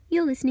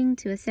You're listening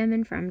to a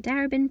sermon from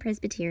Darebin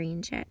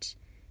Presbyterian Church.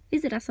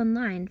 Visit us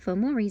online for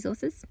more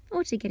resources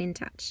or to get in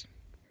touch.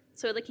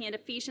 So we're looking at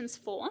Ephesians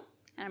 4,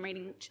 and I'm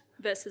reading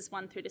verses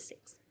 1 through to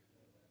 6.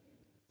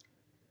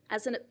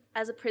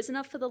 As a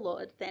prisoner for the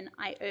Lord, then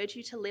I urge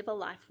you to live a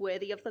life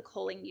worthy of the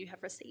calling you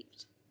have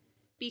received.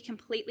 Be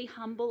completely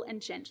humble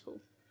and gentle.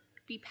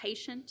 Be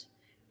patient,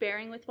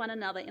 bearing with one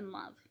another in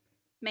love.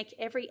 Make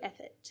every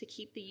effort to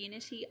keep the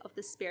unity of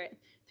the Spirit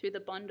through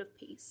the bond of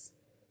peace.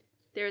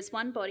 There is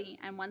one body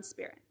and one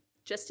Spirit,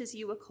 just as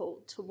you were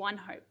called to one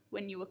hope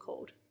when you were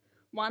called.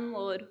 One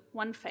Lord,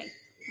 one faith,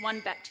 one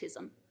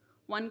baptism,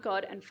 one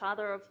God and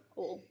Father of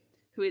all,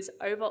 who is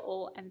over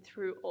all and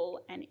through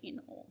all and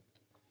in all.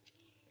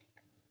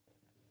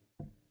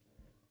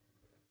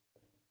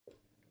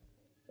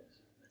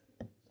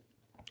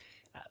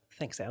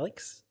 Thanks,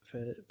 Alex.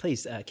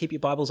 Please keep your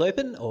Bibles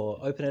open or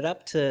open it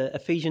up to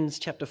Ephesians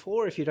chapter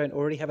 4 if you don't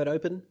already have it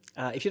open.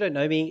 If you don't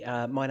know me,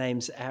 my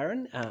name's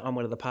Aaron. I'm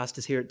one of the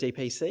pastors here at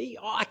DPC.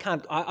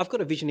 I've got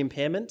a vision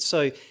impairment,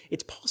 so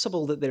it's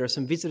possible that there are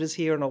some visitors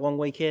here on a long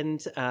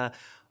weekend.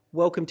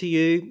 Welcome to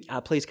you.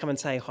 Please come and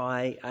say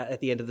hi at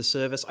the end of the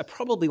service. I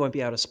probably won't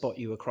be able to spot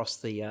you across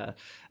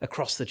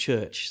the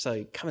church,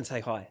 so come and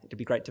say hi. It'd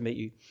be great to meet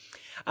you.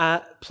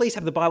 Please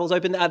have the Bibles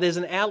open. Is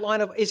there an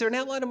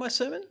outline of my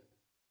sermon?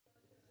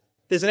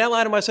 There's an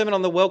outline of my sermon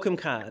on the welcome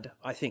card,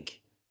 I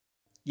think.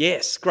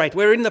 Yes, great.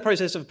 We're in the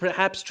process of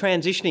perhaps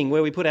transitioning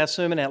where we put our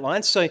sermon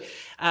outlines. So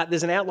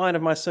there's an outline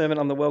of my sermon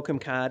on the welcome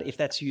card, if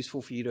that's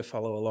useful for you to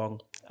follow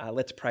along.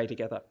 Let's pray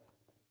together.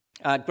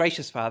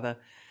 Gracious Father,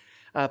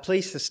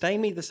 please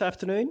sustain me this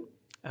afternoon.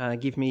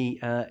 Give me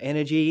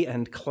energy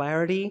and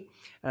clarity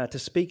to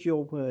speak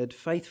your word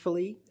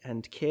faithfully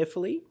and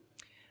carefully.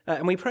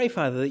 And we pray,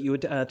 Father, that you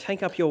would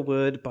take up your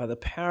word by the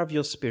power of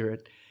your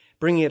Spirit,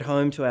 bringing it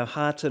home to our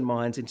hearts and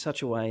minds in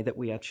such a way that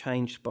we are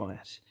changed by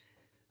it.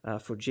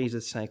 For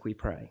Jesus' sake we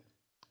pray.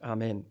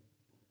 Amen.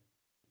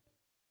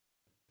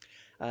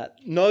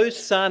 No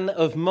son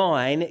of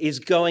mine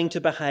is going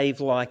to behave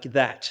like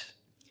that.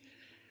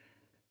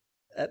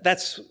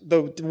 That's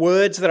the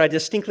words that I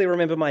distinctly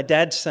remember my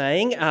dad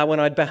saying when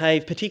I'd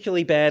behaved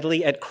particularly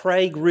badly at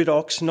Craig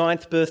Riddock's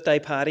 9th birthday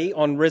party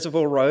on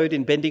Reservoir Road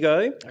in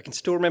Bendigo. I can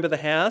still remember the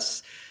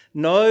house.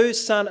 No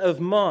son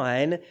of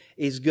mine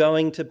is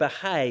going to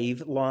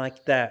behave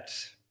like that.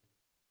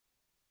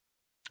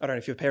 I don't know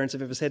if your parents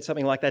have ever said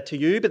something like that to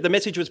you, but the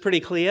message was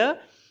pretty clear.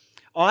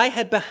 I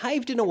had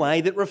behaved in a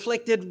way that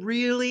reflected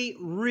really,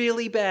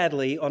 really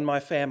badly on my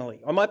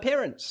family, on my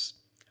parents.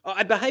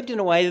 I'd behaved in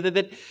a way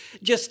that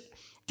just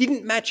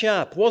didn't match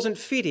up, wasn't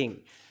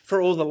fitting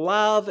for all the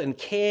love and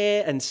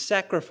care and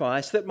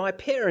sacrifice that my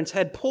parents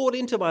had poured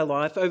into my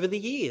life over the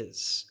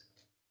years.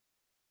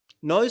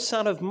 No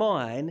son of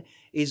mine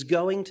is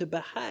going to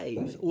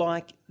behave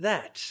like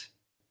that.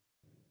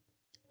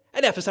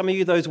 And now for some of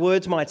you, those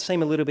words might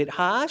seem a little bit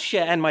harsh,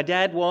 and my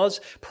dad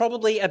was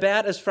probably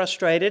about as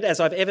frustrated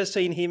as I've ever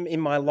seen him in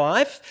my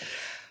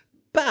life.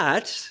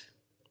 But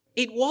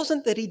it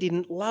wasn't that he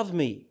didn't love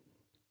me.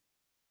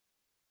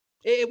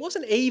 It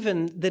wasn't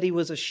even that he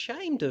was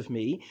ashamed of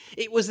me.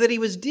 It was that he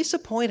was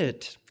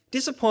disappointed.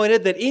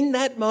 Disappointed that in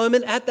that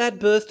moment at that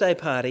birthday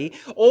party,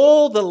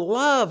 all the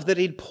love that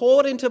he'd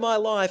poured into my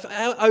life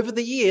over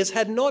the years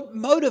had not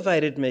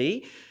motivated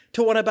me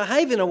to want to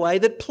behave in a way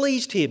that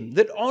pleased him,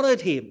 that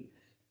honoured him,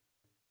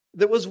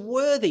 that was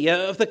worthy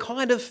of the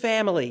kind of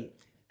family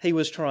he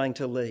was trying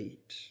to lead.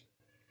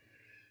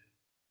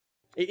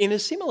 In a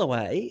similar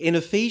way, in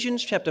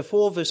Ephesians chapter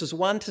 4, verses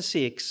 1 to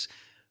 6,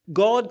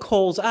 God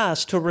calls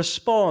us to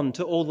respond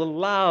to all the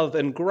love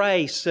and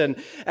grace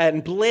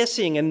and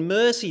blessing and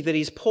mercy that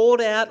He's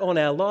poured out on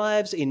our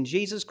lives in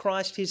Jesus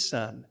Christ, His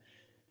Son,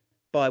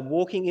 by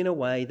walking in a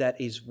way that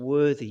is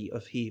worthy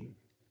of Him,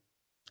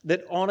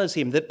 that honours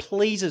Him, that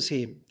pleases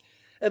Him,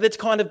 that's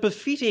kind of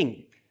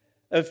befitting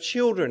of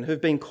children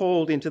who've been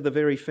called into the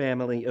very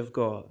family of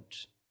God.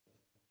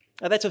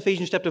 Now that's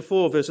Ephesians chapter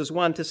 4, verses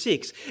 1 to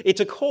 6.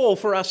 It's a call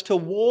for us to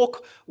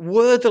walk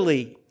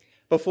worthily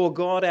before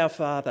God our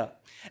Father.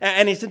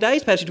 And in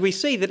today's passage, we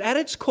see that at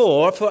its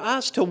core, for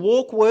us to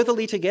walk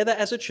worthily together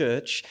as a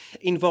church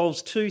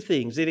involves two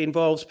things. It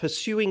involves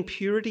pursuing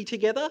purity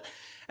together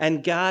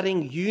and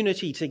guarding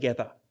unity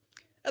together.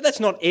 Now, that's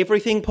not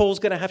everything Paul's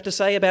going to have to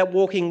say about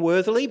walking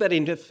worthily, but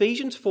in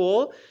Ephesians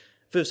 4,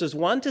 verses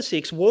 1 to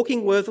 6,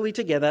 walking worthily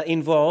together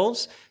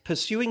involves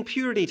pursuing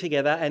purity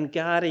together and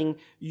guarding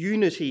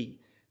unity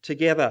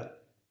together.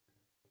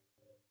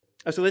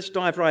 So let's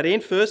dive right in.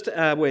 First,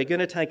 we're going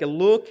to take a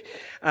look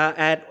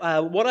at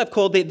what I've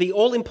called the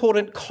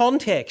all-important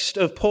context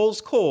of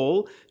Paul's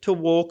call to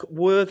walk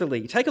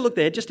worthily. Take a look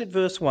there, just at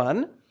verse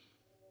 1.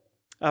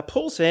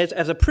 Paul says,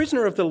 as a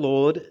prisoner of the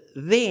Lord,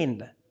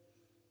 then.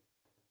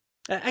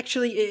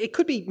 Actually, it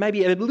could be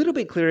maybe a little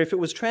bit clearer if it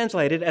was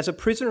translated as a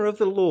prisoner of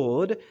the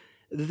Lord,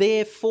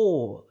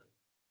 therefore.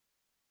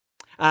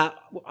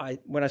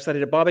 When I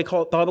studied at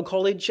Bible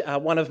college,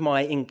 one of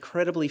my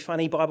incredibly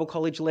funny Bible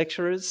college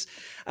lecturers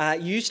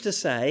used to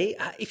say,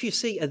 if you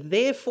see a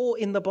therefore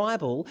in the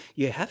Bible,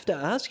 you have to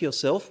ask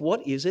yourself,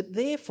 what is it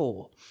there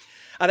for?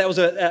 That was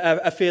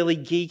a fairly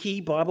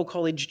geeky Bible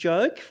college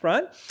joke,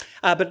 right?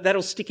 But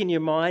that'll stick in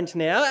your mind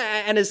now.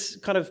 And as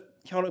kind of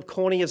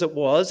corny as it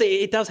was,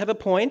 it does have a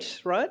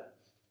point, right?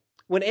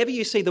 Whenever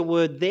you see the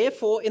word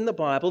therefore in the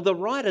Bible, the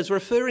writer's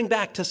referring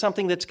back to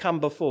something that's come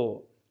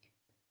before.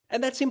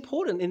 And that's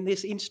important in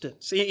this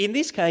instance. In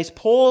this case,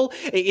 Paul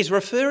is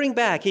referring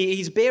back.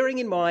 He's bearing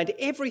in mind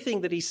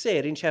everything that he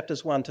said in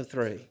chapters 1 to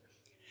 3.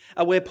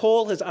 Where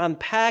Paul has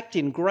unpacked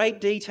in great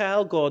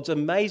detail God's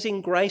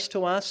amazing grace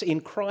to us in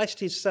Christ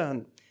his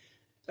Son.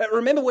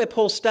 Remember where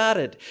Paul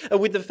started,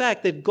 with the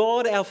fact that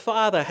God our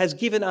Father has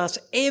given us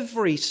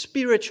every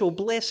spiritual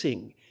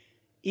blessing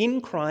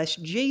in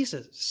Christ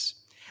Jesus.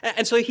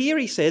 And so here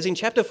he says in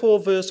chapter 4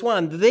 verse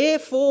 1,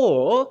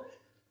 therefore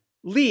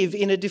live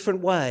in a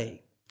different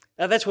way.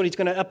 That's what he's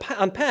going to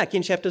unpack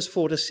in chapters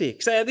 4 to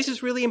 6. This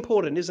is really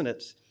important, isn't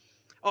it?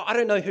 I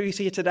don't know who's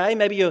here today.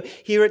 Maybe you're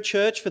here at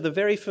church for the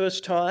very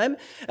first time.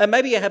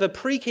 Maybe you have a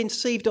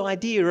preconceived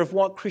idea of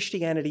what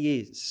Christianity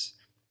is.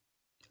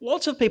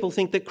 Lots of people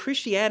think that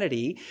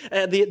Christianity,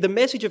 the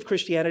message of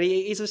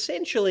Christianity is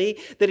essentially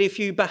that if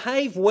you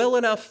behave well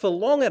enough for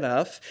long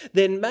enough,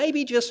 then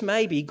maybe, just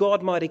maybe,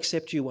 God might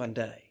accept you one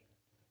day.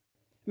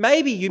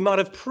 Maybe you might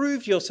have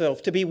proved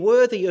yourself to be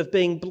worthy of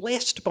being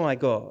blessed by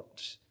God.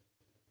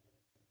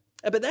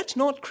 But that's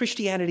not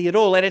Christianity at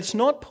all, and it's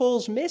not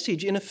Paul's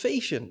message in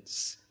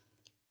Ephesians.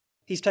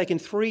 He's taken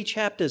 3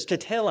 chapters to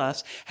tell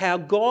us how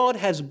God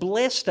has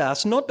blessed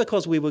us, not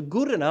because we were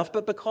good enough,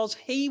 but because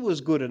he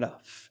was good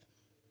enough.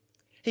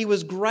 He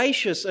was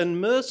gracious and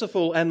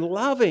merciful and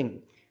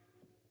loving.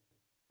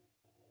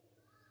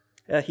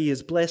 He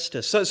has blessed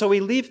us. So we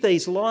live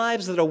these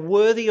lives that are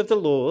worthy of the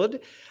Lord,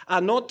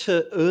 are not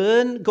to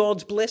earn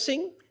God's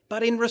blessing,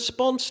 but in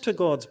response to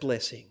God's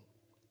blessing.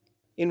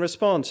 In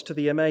response to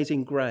the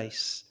amazing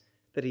grace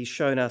that he's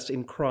shown us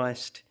in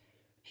Christ,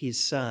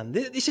 his Son.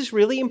 This is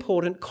really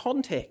important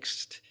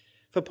context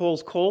for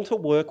Paul's call to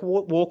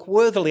walk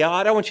worthily.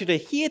 I don't want you to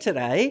hear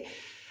today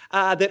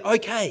that,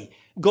 okay,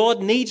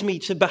 God needs me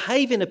to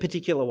behave in a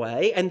particular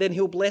way and then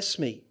he'll bless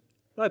me.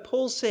 No,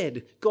 Paul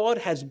said, God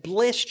has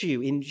blessed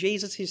you in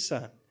Jesus, his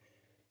Son,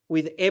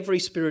 with every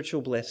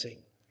spiritual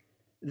blessing.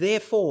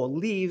 Therefore,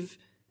 live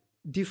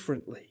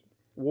differently.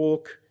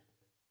 Walk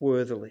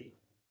worthily.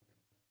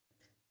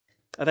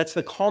 That's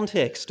the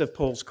context of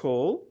Paul's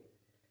call.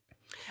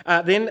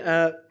 Then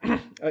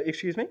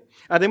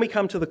we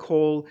come to the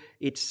call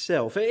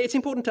itself. It's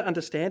important to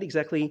understand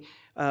exactly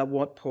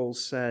what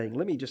Paul's saying.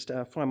 Let me just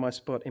find my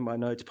spot in my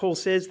notes. Paul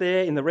says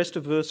there in the rest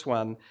of verse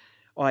 1,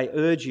 I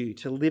urge you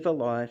to live a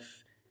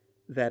life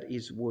that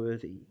is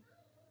worthy.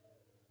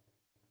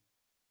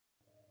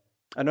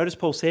 I notice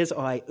Paul says,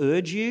 I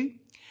urge you.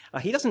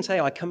 He doesn't say,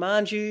 I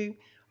command you,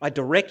 I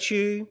direct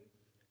you.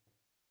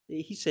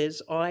 He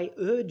says, I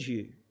urge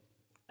you.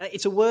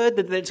 It's a word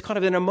that's kind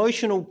of an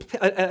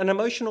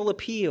emotional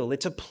appeal.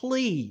 It's a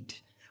plead.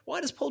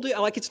 Why does Paul do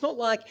it? It's not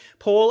like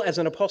Paul, as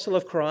an apostle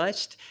of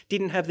Christ,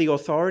 didn't have the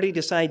authority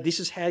to say, this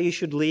is how you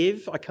should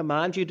live. I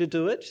command you to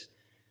do it.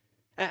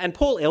 And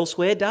Paul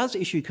elsewhere does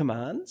issue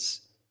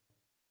commands.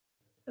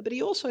 But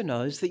he also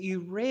knows that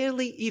you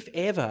rarely, if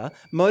ever,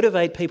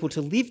 motivate people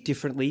to live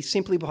differently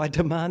simply by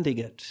demanding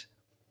it.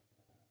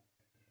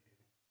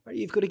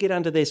 You've got to get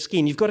under their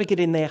skin. You've got to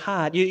get in their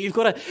heart. You've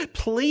got to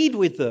plead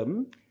with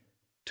them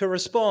to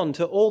respond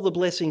to all the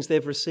blessings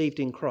they've received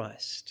in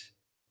Christ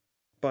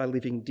by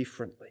living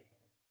differently.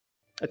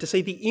 To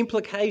see the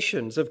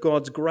implications of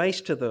God's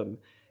grace to them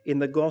in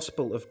the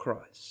gospel of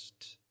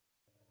Christ.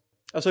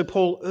 So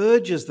Paul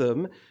urges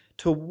them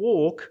to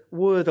walk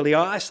worthily.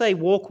 I say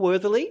walk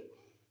worthily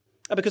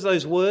because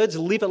those words,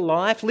 live a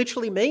life,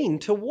 literally mean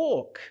to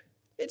walk.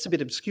 It's a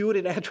bit obscured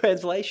in our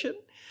translation.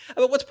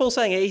 But what's Paul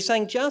saying? He's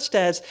saying just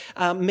as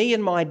me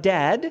and my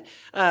dad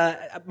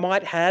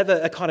might have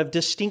a kind of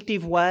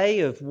distinctive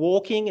way of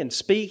walking and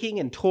speaking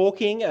and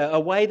talking, a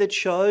way that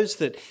shows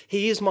that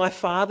he is my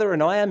father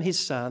and I am his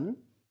son,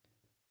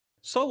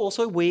 so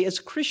also we as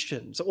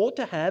Christians ought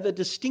to have a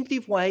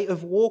distinctive way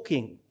of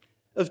walking,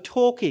 of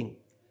talking,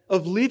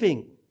 of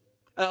living,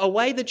 a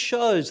way that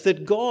shows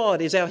that God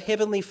is our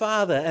heavenly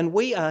Father and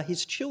we are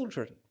his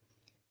children,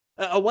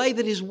 a way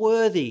that is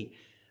worthy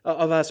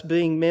of us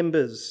being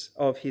members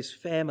of his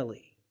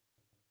family.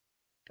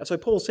 So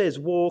Paul says,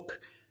 walk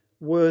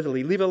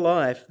worthily, live a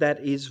life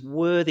that is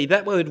worthy.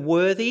 That word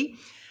worthy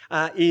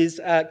is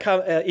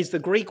the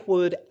Greek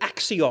word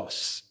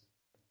axios.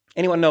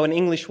 Anyone know an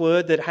English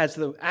word that has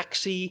the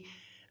axi?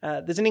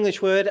 There's an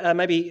English word,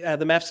 maybe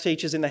the maths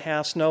teachers in the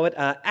house know it,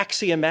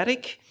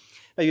 axiomatic.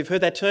 Maybe you've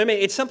heard that term.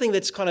 It's something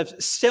that's kind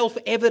of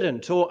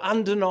self-evident or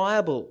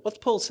undeniable. What's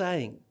Paul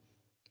saying?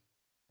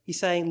 He's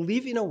saying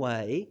live in a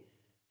way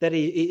that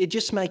it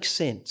just makes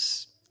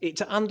sense.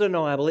 It's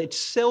undeniable. It's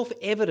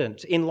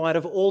self-evident in light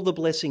of all the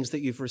blessings that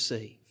you've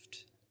received.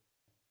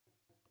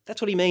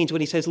 That's what he means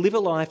when he says live a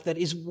life that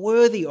is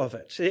worthy of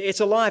it.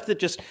 It's a life that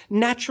just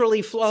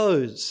naturally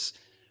flows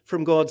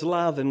from God's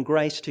love and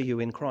grace to you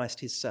in Christ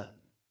his Son.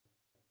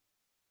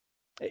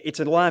 It's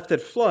a life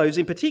that flows,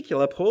 in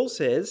particular, Paul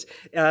says,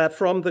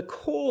 from the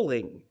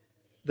calling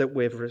that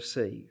we've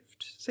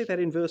received. See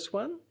that in verse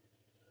 1?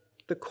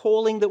 The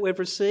calling that we've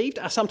received.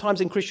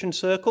 Sometimes in Christian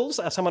circles,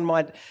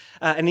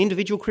 an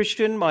individual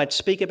Christian might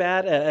speak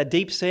about a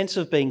deep sense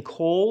of being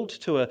called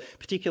to a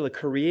particular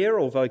career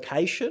or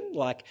vocation,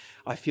 like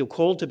I feel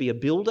called to be a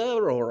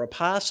builder or a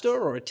pastor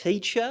or a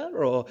teacher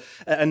or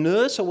a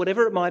nurse or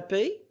whatever it might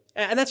be.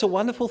 And that's a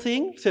wonderful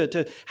thing,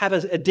 to have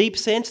a deep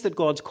sense that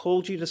God's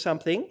called you to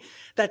something.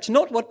 That's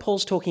not what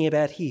Paul's talking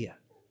about here.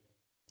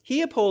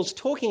 Here Paul's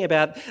talking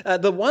about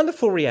the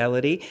wonderful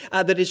reality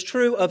that is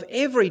true of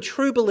every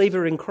true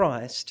believer in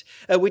Christ,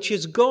 which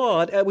is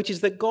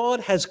that God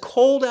has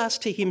called us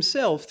to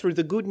himself through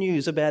the good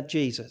news about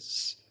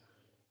Jesus.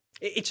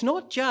 It's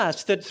not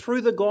just that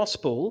through the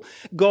gospel,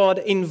 God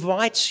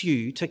invites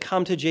you to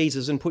come to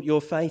Jesus and put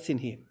your faith in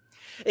him.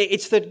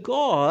 It's that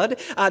God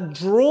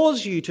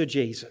draws you to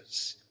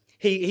Jesus.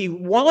 He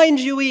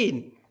winds you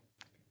in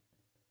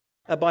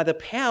by the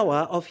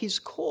power of his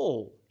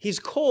call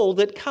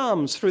that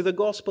comes through the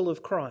gospel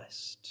of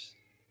Christ.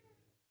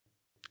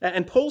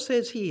 And Paul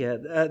says here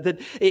that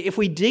if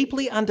we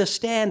deeply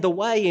understand the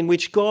way in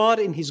which God,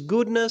 in his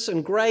goodness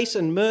and grace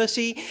and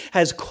mercy,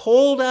 has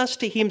called us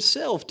to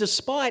himself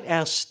despite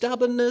our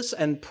stubbornness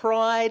and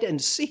pride and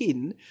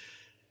sin,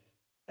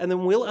 and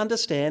then we'll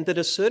understand that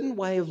a certain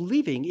way of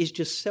living is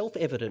just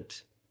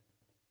self-evident.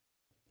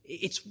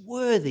 It's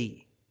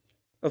worthy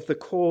of the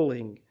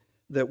calling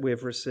that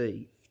we've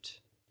received.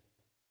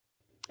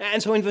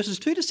 And so in verses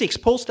 2 to 6,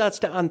 Paul starts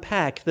to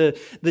unpack the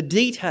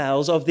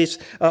details of this,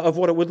 of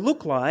what it would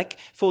look like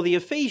for the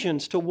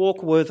Ephesians to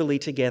walk worthily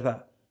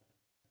together.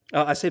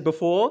 I said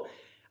before,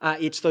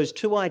 it's those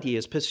two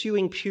ideas,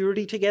 pursuing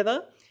purity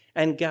together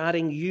and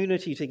guarding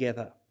unity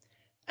together.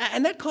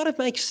 And that kind of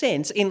makes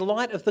sense in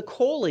light of the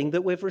calling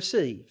that we've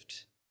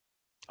received.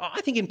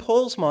 I think in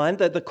Paul's mind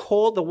that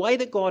the way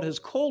that God has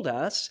called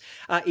us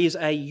is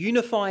a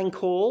unifying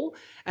call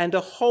and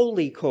a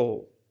holy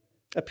call,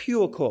 a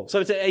pure call. So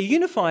it's a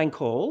unifying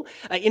call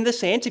in the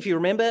sense, if you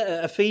remember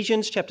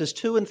Ephesians chapters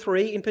 2 and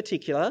 3 in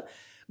particular,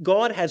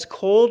 God has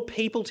called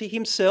people to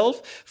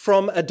himself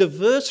from a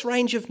diverse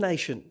range of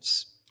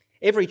nations,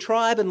 every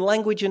tribe and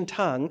language and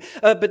tongue,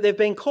 but they've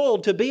been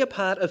called to be a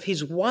part of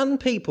his one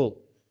people.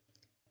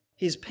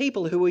 His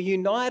people who are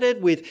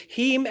united with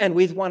him and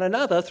with one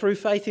another through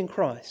faith in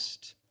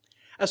Christ.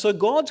 So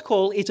God's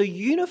call is a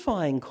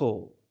unifying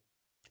call.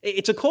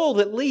 It's a call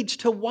that leads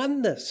to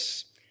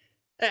oneness.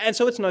 And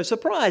so it's no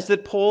surprise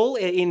that Paul,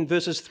 in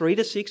verses 3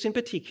 to 6 in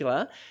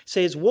particular,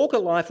 says, walk a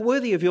life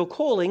worthy of your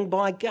calling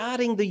by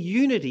guarding the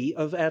unity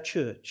of our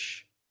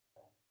church.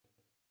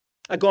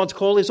 God's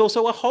call is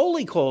also a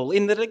holy call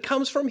in that it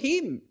comes from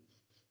him,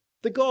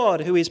 the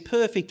God who is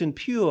perfect and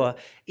pure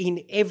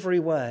in every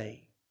way.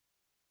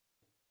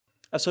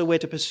 So we're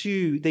to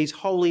pursue these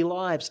holy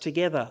lives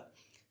together,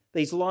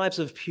 these lives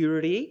of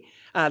purity.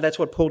 That's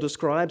what Paul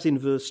describes in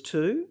verse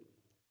 2,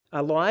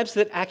 lives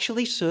that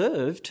actually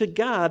serve to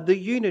guard the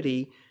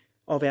unity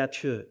of our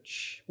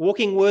church.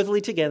 Walking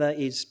worthily together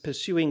is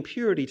pursuing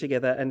purity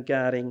together and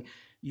guarding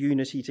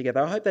unity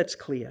together. I hope that's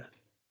clear.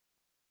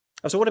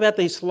 So what about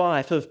this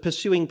life of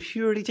pursuing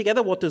purity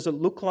together? What does it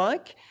look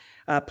like?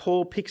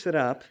 Paul picks it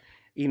up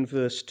in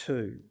verse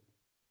 2.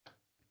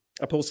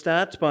 Paul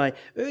starts by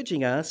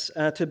urging us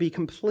to be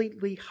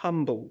completely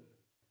humble.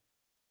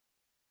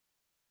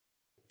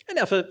 And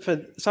now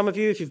for some of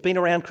you, if you've been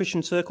around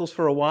Christian circles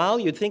for a while,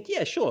 you'd think,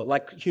 yeah, sure,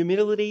 like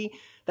humility,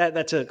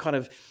 that's a kind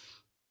of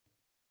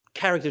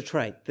character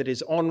trait that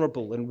is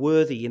honourable and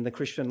worthy in the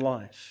Christian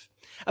life.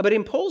 But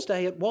in Paul's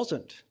day, it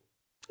wasn't.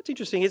 It's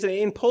interesting, isn't it?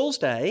 In Paul's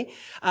day,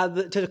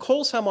 to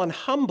call someone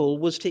humble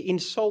was to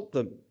insult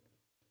them.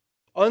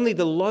 Only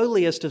the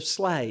lowliest of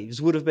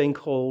slaves would have been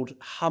called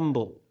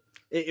humble.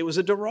 It was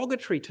a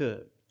derogatory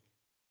term.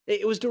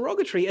 It was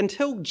derogatory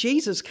until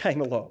Jesus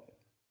came along.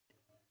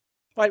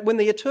 Right, when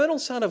the eternal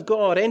Son of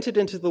God entered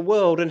into the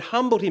world and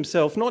humbled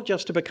himself, not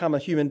just to become a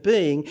human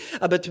being,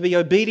 but to be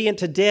obedient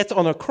to death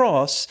on a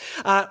cross,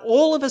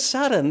 all of a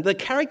sudden the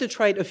character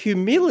trait of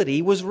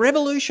humility was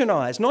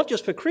revolutionised, not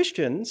just for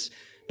Christians,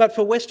 but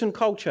for Western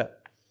culture,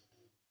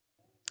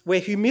 where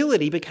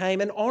humility became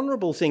an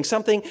honourable thing,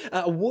 something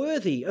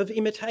worthy of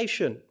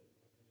imitation.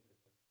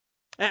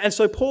 And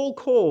so Paul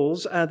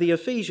calls the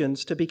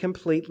Ephesians to be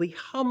completely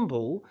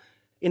humble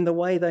in the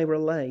way they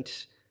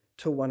relate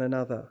to one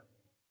another.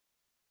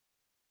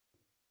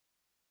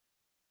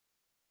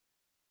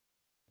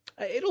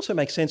 It also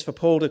makes sense for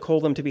Paul to call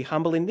them to be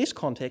humble in this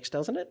context,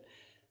 doesn't it?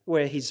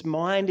 Where his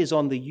mind is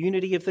on the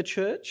unity of the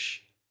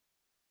church.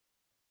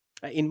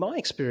 In my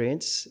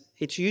experience,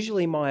 it's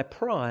usually my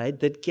pride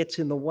that gets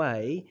in the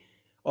way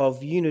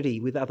of unity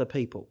with other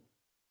people.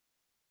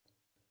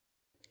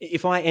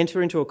 If I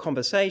enter into a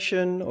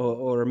conversation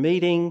or a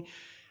meeting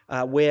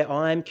where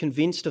I'm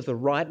convinced of the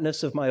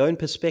rightness of my own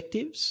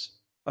perspectives,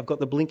 I've got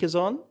the blinkers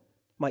on,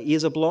 my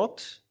ears are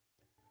blocked,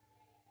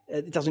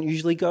 it doesn't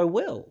usually go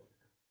well.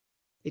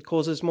 It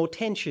causes more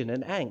tension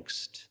and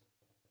angst.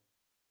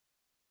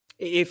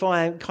 If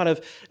I kind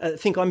of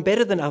think I'm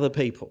better than other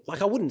people,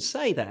 like I wouldn't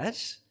say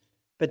that,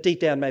 but deep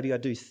down maybe I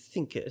do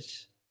think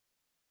it,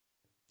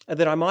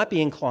 that I might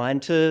be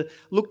inclined to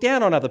look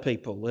down on other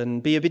people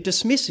and be a bit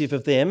dismissive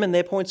of them and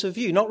their points of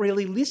view, not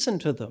really listen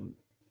to them.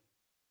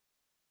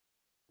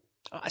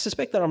 I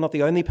suspect that I'm not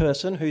the only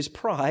person whose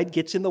pride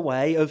gets in the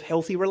way of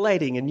healthy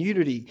relating and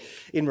unity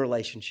in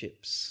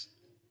relationships.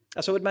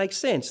 So it makes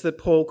sense that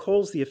Paul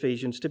calls the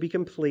Ephesians to be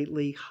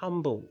completely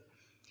humble,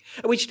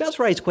 which does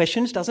raise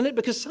questions, doesn't it?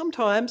 Because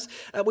sometimes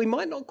we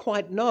might not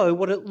quite know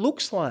what it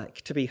looks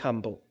like to be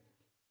humble.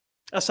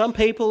 Some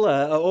people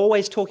are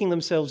always talking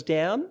themselves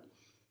down.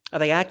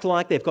 They act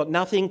like they've got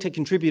nothing to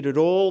contribute at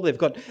all. They've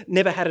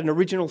never had an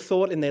original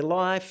thought in their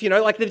life.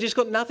 Like they've just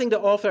got nothing to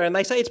offer. And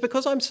they say, it's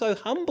because I'm so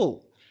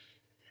humble.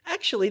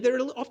 Actually, they're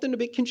often a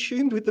bit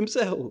consumed with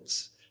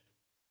themselves.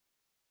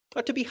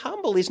 But to be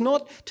humble is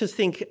not to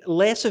think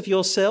less of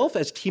yourself,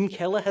 as Tim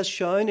Keller has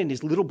shown in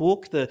his little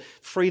book, The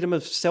Freedom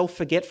of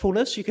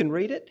Self-Forgetfulness. You can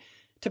read it.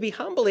 To be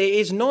humble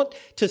is not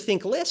to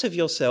think less of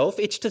yourself,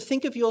 it's to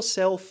think of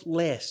yourself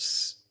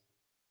less.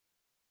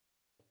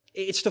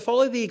 It's to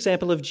follow the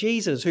example of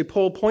Jesus, who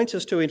Paul points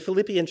us to in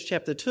Philippians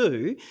chapter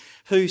 2,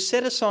 who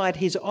set aside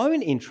his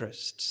own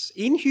interests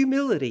in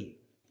humility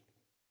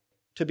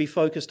to be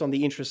focused on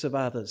the interests of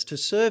others, to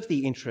serve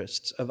the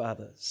interests of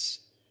others.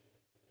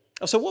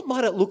 So what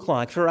might it look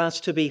like for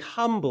us to be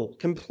humble,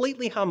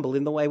 completely humble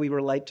in the way we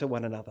relate to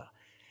one another?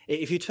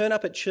 If you turn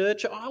up at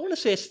church, I want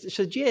to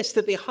suggest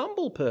that the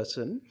humble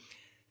person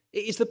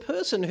is the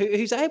person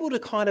who's able to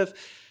kind of,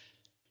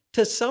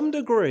 to some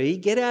degree,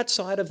 get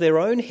outside of their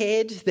own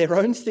head, their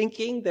own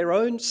thinking, their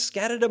own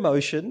scattered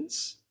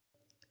emotions,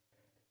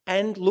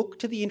 and look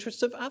to the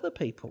interests of other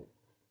people.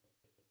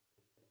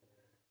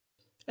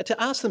 And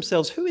to ask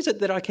themselves, who is it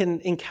that I can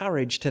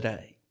encourage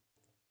today?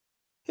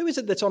 Who is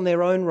it that's on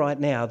their own right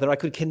now that I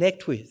could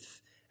connect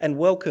with and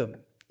welcome?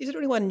 Is there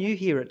anyone new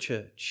here at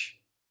church?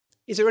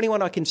 Is there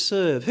anyone I can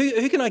serve?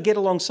 Who can I get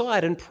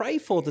alongside and pray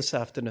for this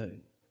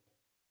afternoon?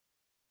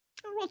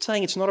 I'm not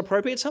saying it's not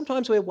appropriate.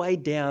 Sometimes we're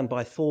weighed down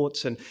by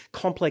thoughts and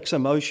complex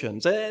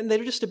emotions, and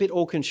they're just a bit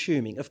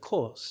all-consuming, of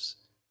course.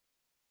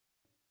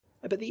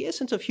 But the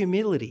essence of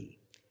humility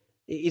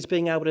is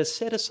being able to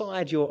set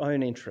aside your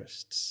own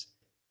interests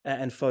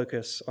and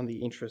focus on the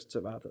interests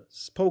of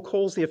others. Paul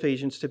calls the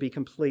Ephesians to be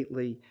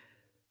completely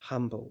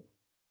humble.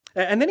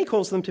 And then he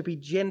calls them to be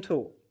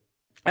gentle.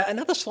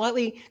 Another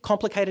slightly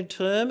complicated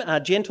term,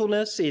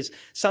 gentleness, is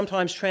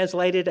sometimes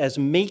translated as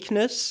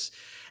meekness.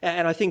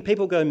 And I think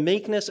people go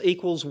meekness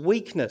equals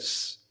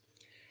weakness.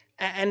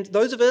 And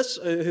those of us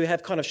who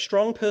have kind of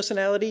strong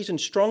personalities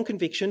and strong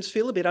convictions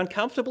feel a bit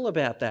uncomfortable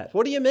about that.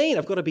 What do you mean?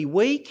 I've got to be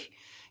weak?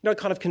 It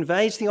kind of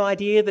conveys the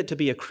idea that to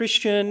be a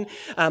Christian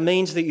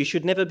means that you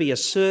should never be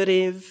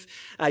assertive.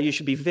 You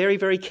should be very,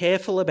 very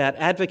careful about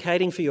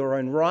advocating for your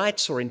own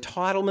rights or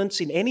entitlements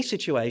in any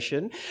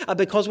situation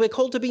because we're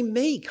called to be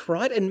meek,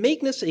 right? And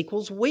meekness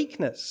equals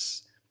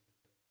weakness.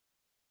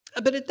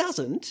 But it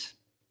doesn't.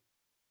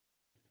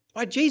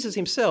 Right? Jesus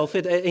himself,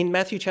 in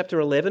Matthew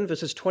chapter 11,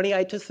 verses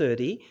 28 to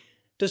 30,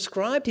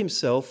 described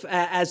himself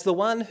as the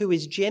one who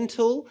is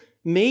gentle,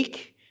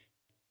 meek,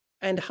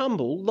 and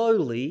humble,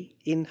 lowly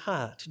in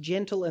heart,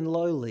 gentle and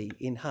lowly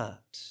in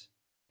heart.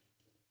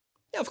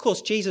 Now, of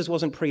course, Jesus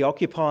wasn't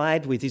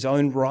preoccupied with his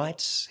own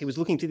rights. He was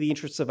looking to the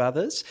interests of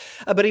others,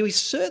 but he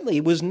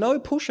certainly was no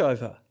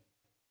pushover.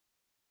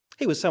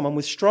 He was someone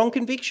with strong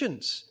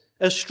convictions,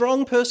 a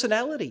strong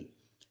personality.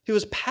 He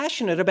was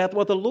passionate about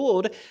what the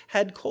Lord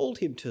had called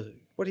him to,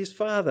 what his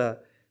Father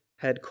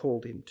had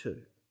called him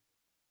to.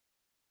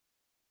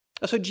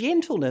 So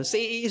gentleness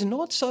is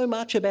not so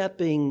much about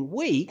being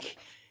weak,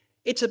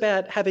 it's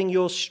about having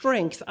your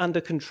strength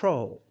under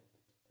control.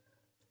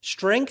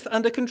 Strength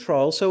under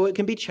control so it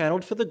can be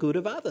channeled for the good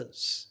of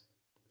others.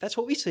 That's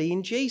what we see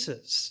in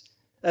Jesus,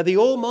 the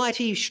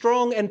almighty,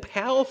 strong and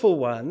powerful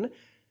one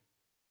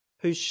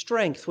whose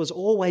strength was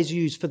always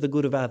used for the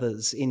good of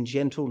others in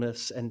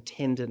gentleness and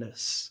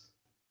tenderness.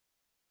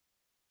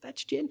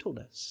 That's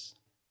gentleness.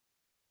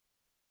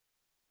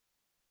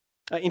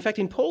 In fact,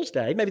 in Paul's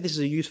day, maybe this is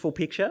a useful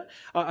picture,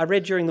 I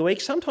read during the week,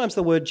 sometimes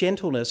the word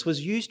gentleness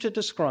was used to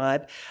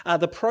describe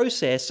the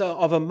process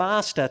of a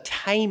master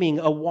taming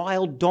a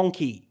wild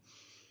donkey.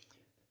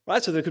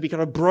 Right, so that it could be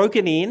kind of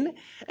broken in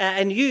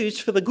and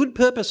used for the good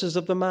purposes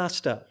of the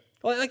master.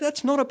 Like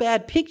that's not a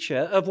bad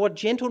picture of what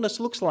gentleness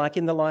looks like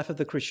in the life of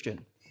the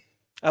Christian.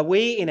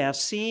 We, in our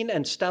sin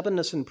and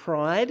stubbornness and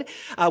pride,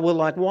 were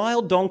like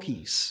wild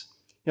donkeys.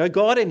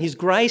 God in his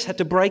grace had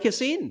to break us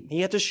in.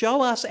 He had to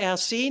show us our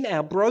sin,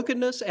 our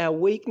brokenness, our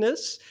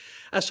weakness,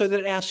 so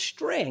that our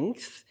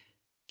strength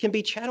can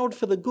be channeled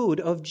for the good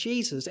of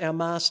Jesus, our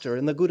master,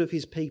 and the good of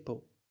his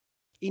people,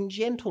 in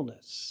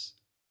gentleness.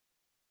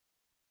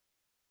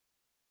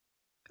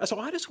 So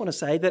I just want to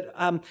say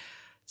that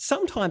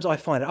sometimes I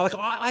find it,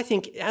 I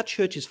think our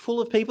church is full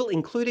of people,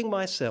 including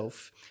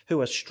myself, who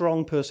are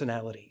strong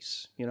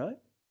personalities,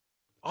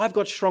 I've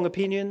got strong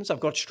opinions, I've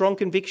got strong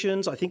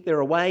convictions, I think there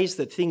are ways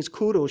that things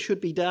could or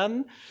should be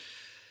done.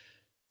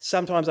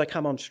 Sometimes I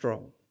come on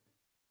strong,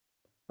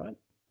 right?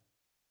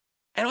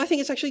 And I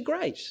think it's actually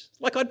great.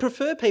 Like, I'd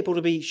prefer people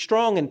to be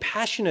strong and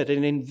passionate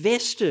and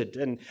invested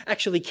and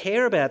actually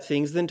care about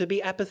things than to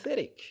be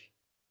apathetic.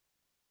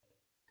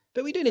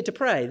 But we do need to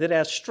pray that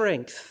our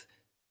strength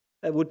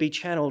would be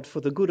channeled for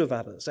the good of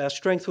others. Our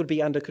strength would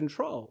be under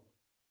control.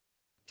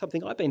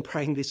 Something I've been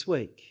praying this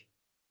week.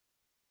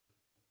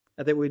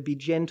 That we'd be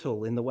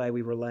gentle in the way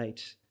we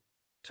relate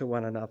to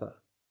one another.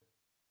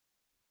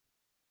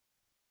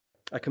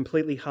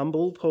 Completely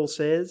humble, Paul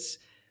says,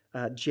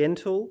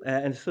 gentle.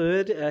 And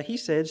third, he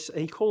urges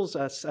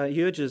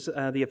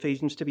the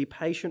Ephesians to be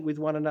patient with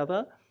one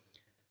another,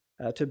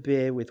 to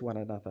bear with one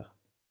another.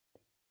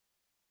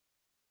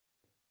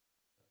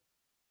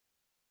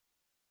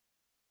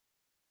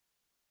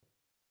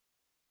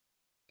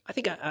 I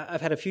think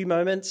I've had a few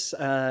moments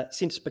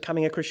since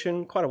becoming a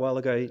Christian, quite a while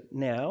ago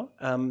now,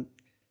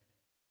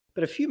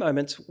 but a few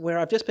moments where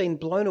I've just been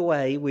blown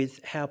away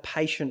with how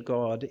patient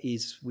God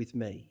is with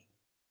me.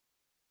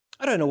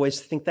 I don't always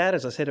think that.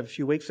 As I said a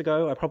few weeks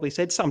ago, I probably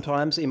said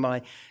sometimes in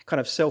my kind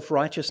of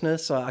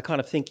self-righteousness, I kind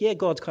of think, yeah,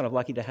 God's kind of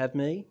lucky to have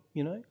me,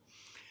 you know.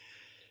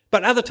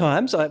 But other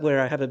times where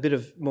I have a bit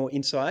of more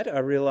insight, I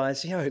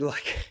realise,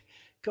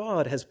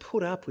 God has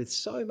put up with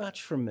so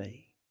much from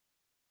me.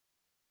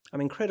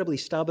 I'm incredibly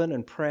stubborn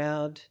and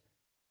proud,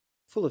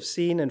 full of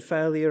sin and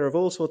failure of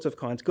all sorts of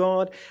kinds.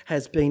 God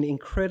has been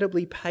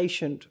incredibly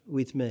patient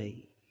with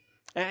me.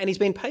 And he's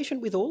been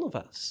patient with all of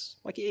us,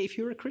 like if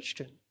you're a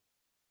Christian.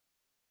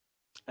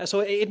 So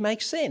it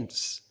makes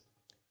sense.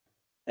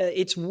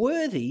 It's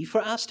worthy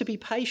for us to be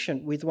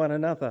patient with one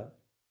another.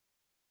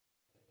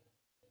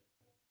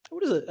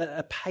 What does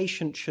a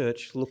patient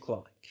church look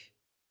like?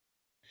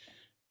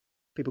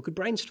 People could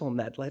brainstorm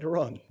that later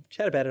on,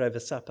 chat about it over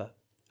supper.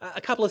 A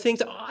couple of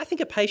things. I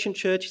think a patient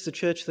church is a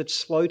church that's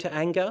slow to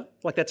anger.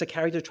 Like, that's a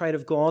character trait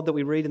of God that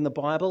we read in the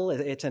Bible.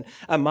 It's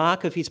a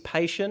mark of his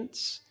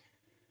patience.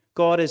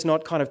 God is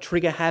not kind of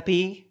trigger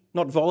happy,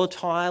 not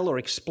volatile or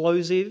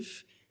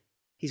explosive.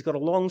 He's got a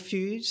long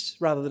fuse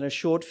rather than a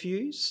short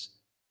fuse.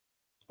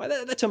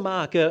 That's a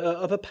mark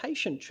of a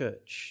patient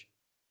church.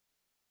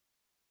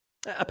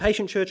 A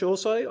patient church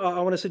also, I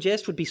want to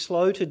suggest, would be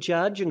slow to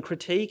judge and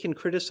critique and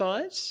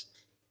criticise.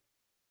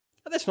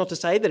 That's not to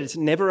say that it's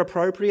never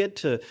appropriate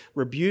to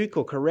rebuke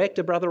or correct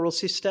a brother or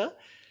sister,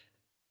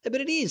 but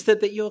it is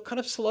that you're kind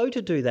of slow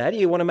to do that.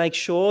 You want to make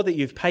sure that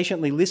you've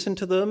patiently listened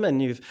to them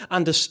and you've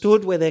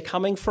understood where they're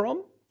coming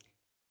from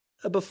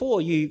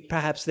before you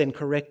perhaps then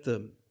correct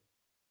them.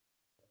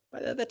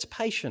 That's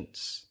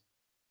patience.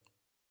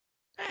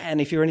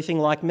 And if you're anything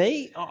like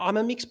me, I'm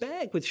a mixed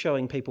bag with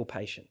showing people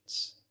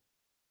patience.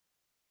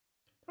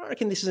 I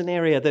reckon this is an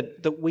area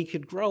that we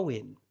could grow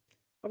in.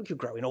 We could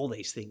grow in all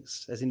these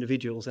things as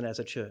individuals and as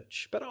a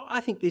church, but I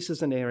think this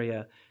is an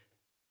area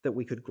that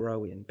we could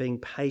grow in, being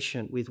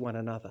patient with one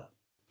another.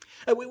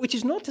 Which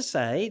is not to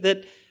say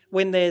that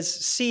when there's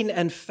sin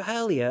and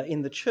failure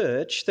in the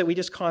church that we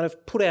just kind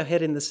of put our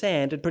head in the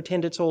sand and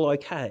pretend it's all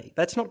okay.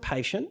 That's not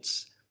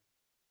patience.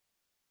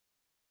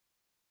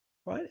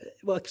 Right?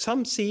 Well,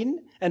 some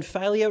sin and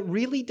failure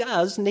really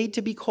does need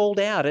to be called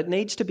out. It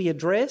needs to be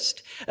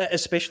addressed,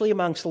 especially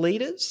amongst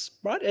leaders,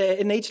 right?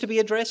 It needs to be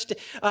addressed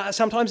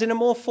sometimes in a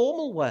more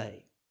formal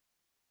way.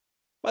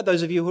 Right?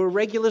 Those of you who are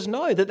regulars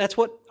know that that's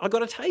what I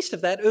got a taste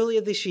of that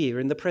earlier this year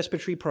in the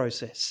presbytery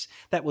process.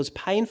 That was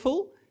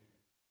painful,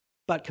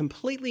 but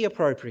completely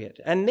appropriate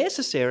and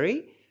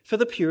necessary for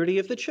the purity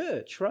of the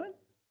church, right?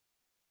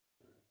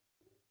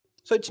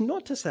 So it's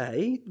not to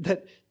say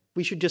that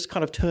we should just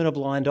kind of turn a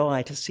blind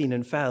eye to sin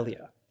and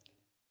failure.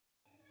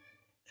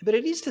 But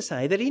it is to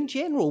say that in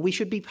general we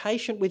should be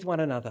patient with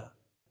one another,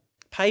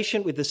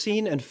 patient with the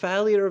sin and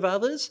failure of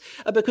others,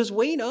 because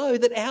we know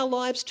that our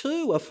lives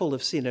too are full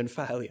of sin and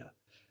failure.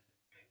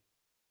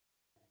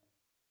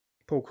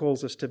 Paul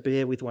calls us to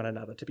bear with one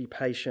another, to be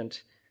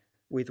patient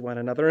with one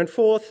another. And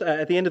fourth,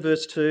 at the end of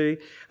verse 2,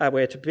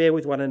 we're to bear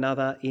with one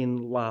another in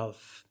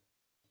love.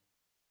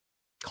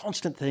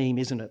 Constant theme,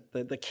 isn't it?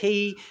 The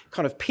key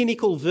kind of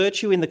pinnacle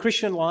virtue in the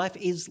Christian life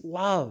is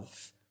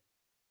love.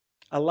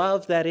 A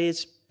love that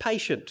is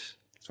patient.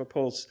 That's what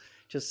Paul's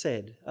just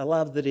said. A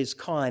love that is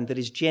kind, that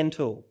is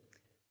gentle.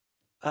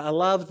 A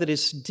love that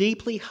is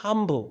deeply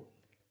humble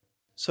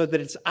so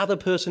that it's other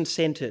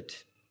person-centred,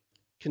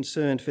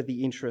 concerned for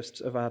the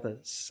interests of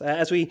others.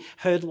 As we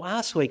heard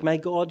last week, may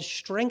God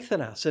strengthen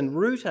us and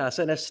root us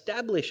and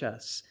establish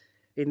us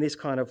in this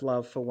kind of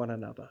love for one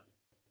another.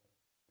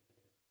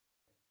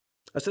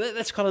 So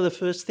that's kind of the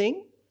first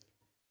thing.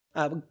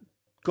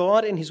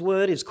 God in his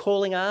word is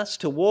calling us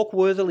to walk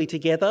worthily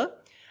together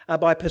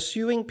by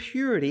pursuing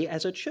purity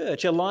as a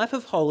church, a life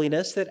of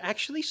holiness that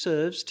actually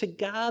serves to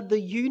guard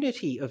the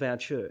unity of our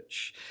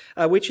church,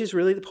 which is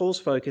really Paul's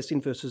focus in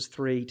verses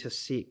 3 to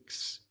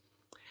 6.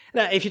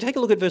 Now, if you take a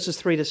look at verses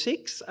 3 to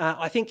 6,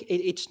 I think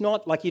it's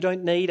not like you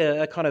don't need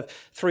a kind of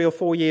 3 or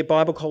 4 year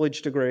Bible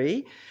college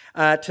degree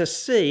to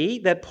see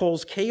that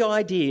Paul's key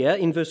idea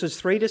in verses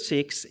 3 to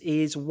 6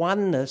 is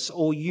oneness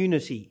or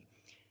unity.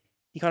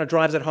 He kind of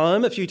drives it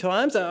home a few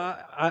times.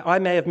 I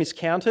may have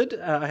miscounted.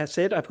 I have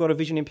said I've got a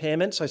vision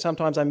impairment, so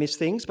sometimes I miss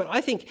things. But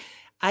I think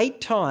 8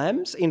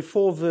 times in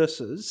 4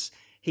 verses,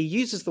 he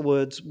uses the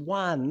words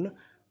one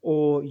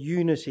or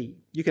unity.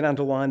 You can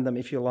underline them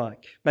if you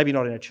like. Maybe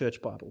not in a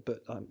church Bible,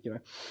 but,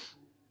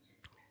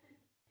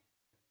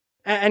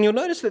 And you'll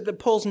notice that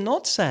Paul's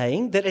not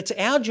saying that it's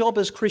our job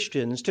as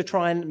Christians to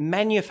try and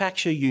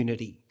manufacture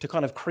unity, to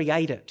kind of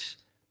create it.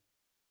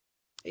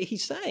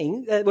 He's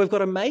saying that we've got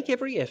to make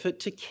every effort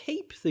to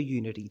keep the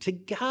unity, to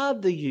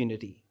guard the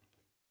unity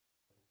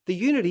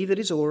that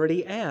is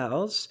already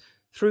ours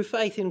through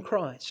faith in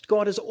Christ.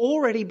 God has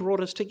already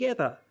brought us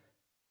together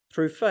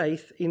through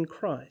faith in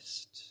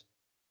Christ.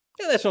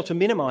 Now, that's not to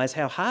minimise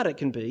how hard it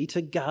can be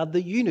to guard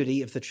the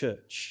unity of the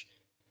church.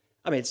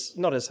 I mean, it's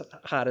not as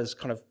hard as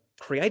kind of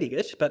creating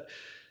it, but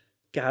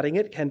guarding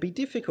it can be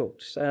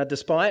difficult.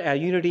 Despite our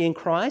unity in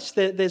Christ,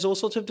 there's all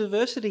sorts of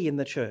diversity in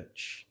the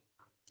church.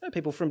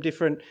 People from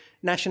different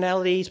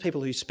nationalities,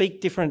 people who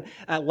speak different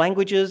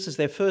languages as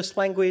their first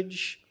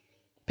language,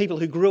 people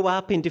who grew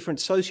up in different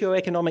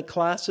socioeconomic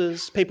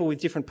classes, people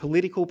with different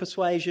political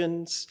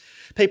persuasions,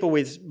 people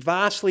with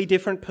vastly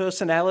different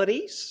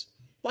personalities,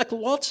 like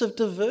lots of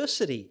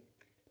diversity,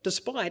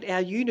 despite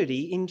our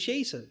unity in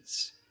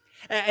Jesus.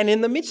 And in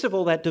the midst of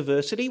all that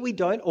diversity, we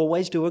don't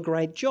always do a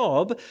great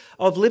job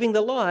of living the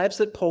lives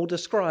that Paul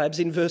describes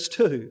in verse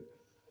 2.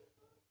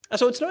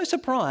 So it's no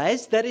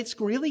surprise that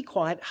it's really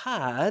quite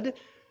hard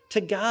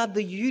to guard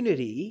the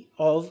unity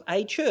of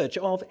a church,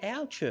 of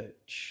our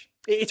church.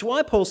 It's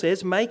why Paul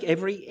says, make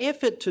every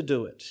effort to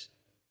do it.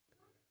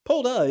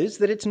 Paul knows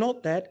that it's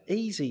not that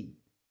easy.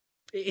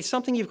 It's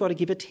something you've got to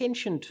give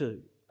attention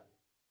to.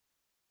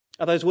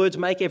 Those words,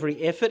 make every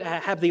effort,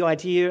 have the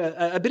idea,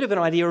 a bit of an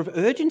idea of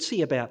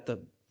urgency about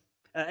them.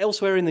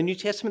 Elsewhere in the New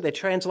Testament, they're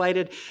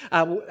translated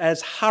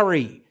as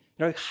hurry,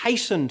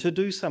 hasten to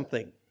do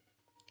something.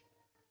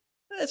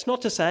 That's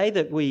not to say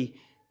that we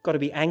got to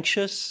be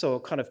anxious or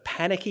kind of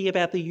panicky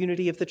about the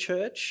unity of the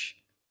church,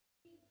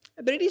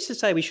 but it is to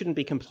say we shouldn't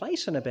be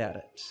complacent about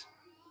it.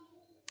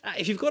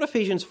 If you've got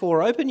Ephesians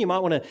 4 open, you might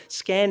want to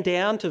scan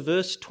down to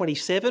verse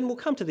 27. We'll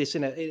come to this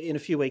in a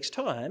few weeks'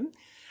 time.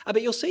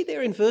 But you'll see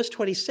there in verse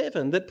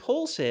 27 that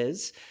Paul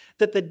says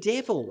that the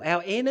devil,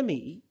 our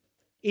enemy,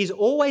 is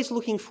always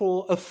looking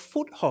for a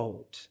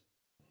foothold,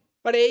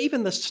 but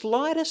even the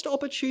slightest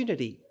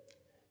opportunity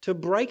to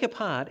break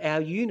apart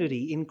our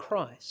unity in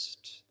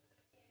Christ.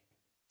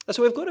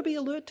 So we've got to be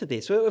alert to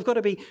this. We've got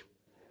to be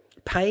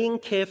paying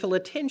careful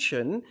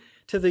attention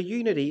to the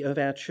unity of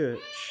our church.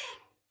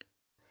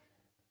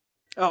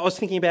 I was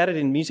thinking about it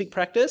in music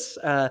practice.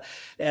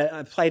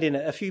 I've played in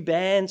a few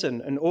bands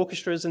and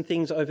orchestras and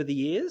things over the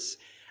years.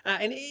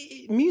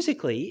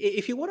 Musically,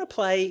 if you want to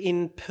play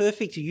in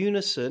perfect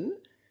unison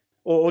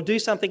or do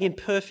something in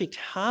perfect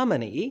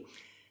harmony,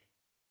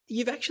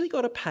 you've actually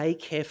got to pay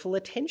careful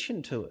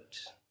attention to it.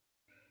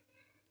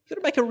 You've got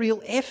to make a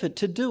real effort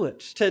to do it,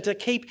 to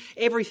keep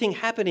everything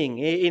happening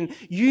in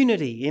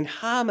unity, in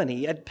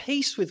harmony, at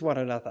peace with one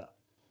another.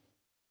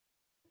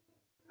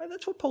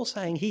 That's what Paul's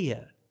saying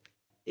here.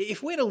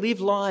 If we're to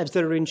live lives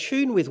that are in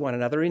tune with one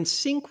another, in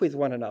sync with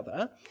one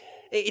another,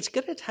 it's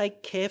going to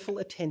take careful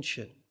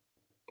attention.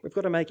 We've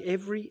got to make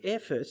every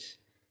effort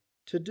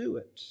to do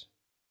it.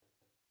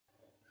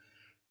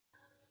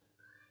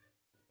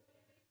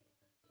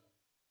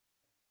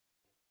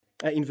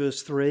 In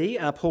verse 3,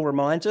 Paul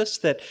reminds us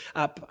that,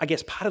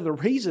 part of the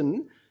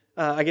reason,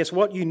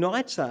 what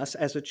unites us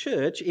as a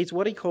church is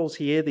what he calls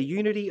here the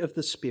unity of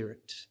the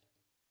Spirit.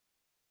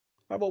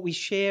 What we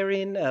share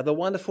in, the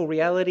wonderful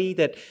reality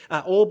that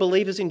all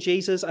believers in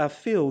Jesus are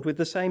filled with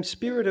the same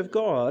Spirit of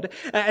God.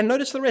 And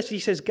notice the rest. He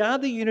says,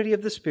 guard the unity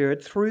of the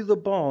Spirit through the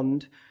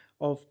bond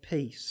of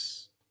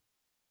peace.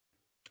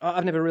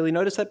 I've never really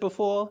noticed that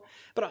before,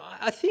 but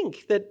I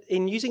think that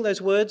in using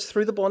those words,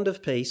 through the bond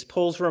of peace,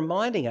 Paul's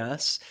reminding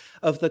us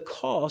of the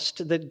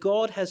cost that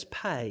God has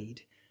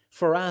paid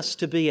for us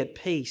to be at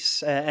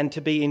peace and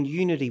to be in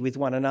unity with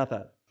one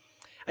another.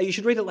 You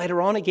should read it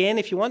later on again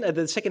if you want,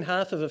 the second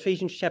half of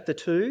Ephesians chapter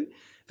 2,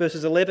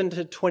 verses 11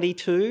 to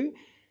 22.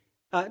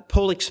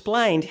 Paul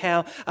explained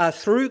how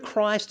through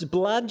Christ's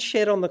blood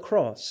shed on the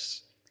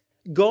cross,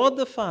 God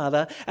the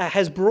Father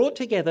has brought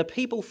together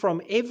people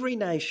from every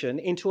nation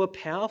into a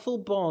powerful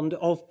bond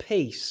of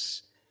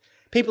peace.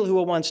 People who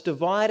were once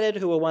divided,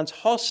 who were once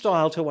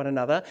hostile to one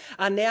another,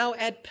 are now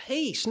at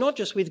peace, not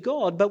just with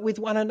God, but with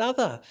one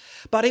another.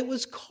 But it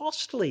was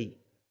costly.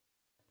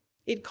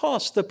 It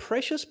cost the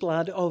precious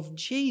blood of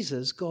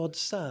Jesus, God's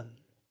Son.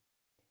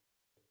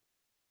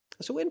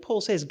 So when Paul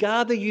says,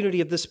 guard the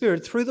unity of the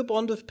Spirit through the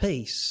bond of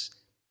peace,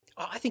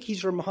 I think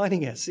he's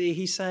reminding us.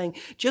 He's saying,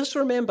 just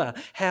remember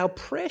how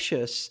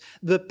precious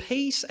the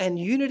peace and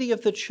unity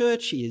of the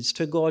church is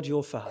to God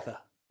your Father.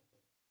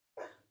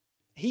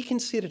 He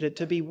considered it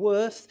to be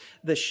worth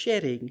the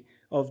shedding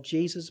of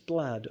Jesus'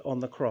 blood on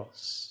the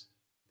cross.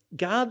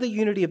 Guard the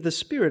unity of the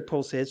Spirit,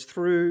 Paul says,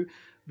 through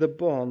the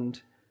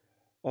bond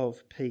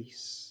of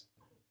peace.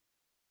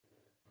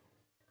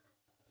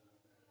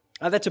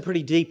 That's a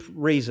pretty deep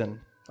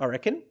reason, I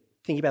reckon.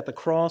 Thinking about the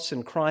cross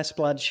and Christ's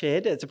blood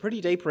shed, it's a pretty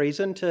deep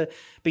reason to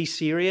be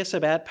serious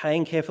about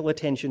paying careful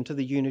attention to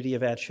the unity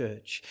of our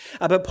church.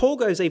 But Paul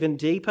goes even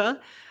deeper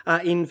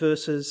in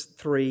verses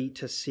 3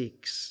 to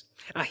 6.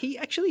 He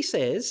actually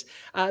says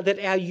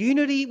that our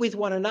unity with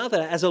one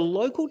another as a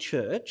local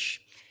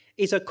church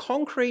is a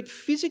concrete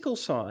physical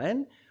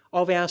sign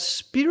of our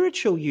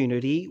spiritual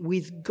unity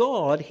with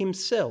God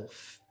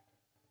himself.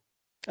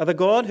 The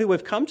God who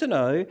we've come to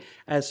know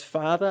as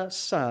Father,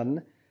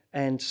 Son,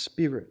 and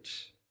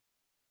Spirit.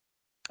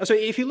 So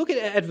if you look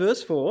at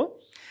verse 4,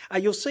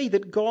 you'll see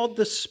that God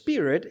the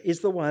Spirit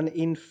is the one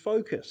in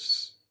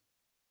focus.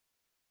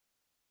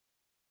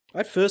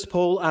 Right, first,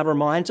 Paul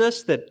reminds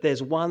us that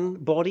there's one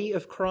body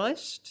of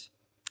Christ.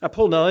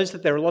 Paul knows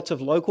that there are lots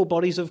of local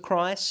bodies of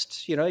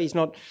Christ. You know, he's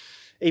not,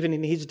 even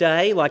in his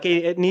day, like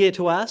near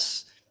to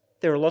us,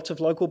 there are lots of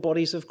local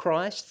bodies of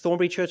Christ.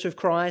 Thornbury Church of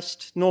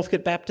Christ,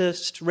 Northcote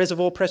Baptist,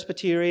 Reservoir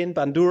Presbyterian,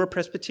 Bandura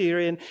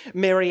Presbyterian,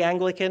 Mary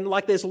Anglican.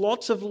 Like there's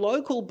lots of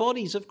local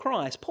bodies of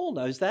Christ. Paul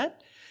knows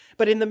that.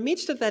 But in the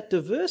midst of that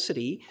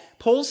diversity,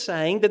 Paul's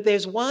saying that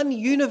there's one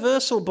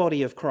universal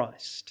body of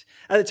Christ.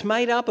 It's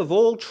made up of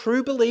all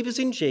true believers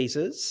in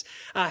Jesus,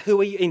 who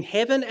are in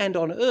heaven and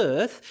on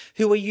earth,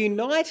 who are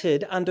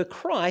united under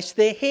Christ,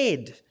 their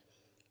head,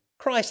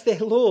 Christ, their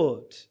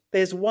Lord.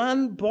 There's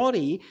one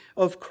body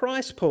of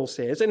Christ, Paul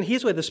says, and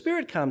here's where the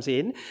Spirit comes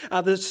in.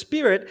 The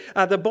Spirit,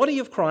 the body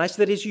of Christ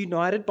that is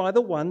united by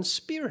the one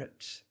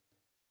Spirit.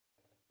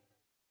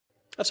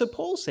 So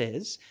Paul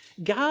says,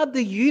 guard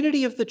the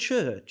unity of the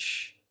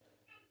church,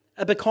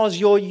 because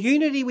your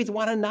unity with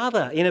one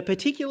another in a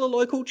particular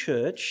local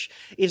church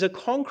is a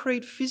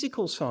concrete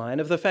physical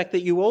sign of the fact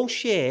that you all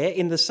share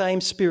in the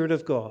same Spirit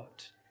of God,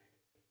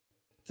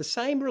 the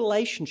same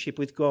relationship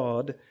with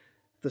God,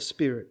 the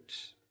Spirit.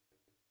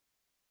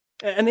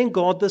 And then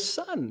God the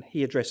Son,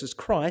 he addresses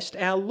Christ,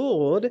 our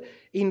Lord,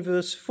 in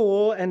verse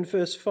 4 and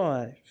verse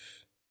 5.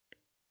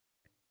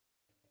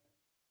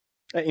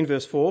 In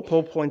verse 4,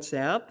 Paul points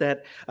out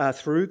that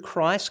through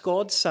Christ,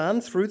 God's Son,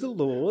 through the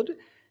Lord,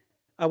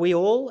 we've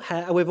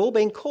all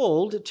been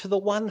called to the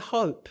one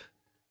hope.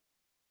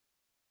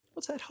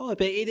 What's that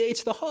hope?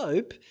 It's the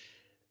hope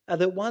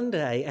that one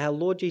day our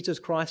Lord Jesus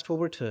Christ will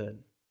return.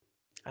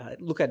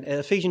 Look at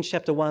Ephesians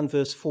chapter 1,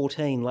 verse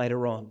 14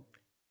 later on.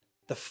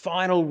 The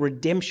final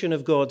redemption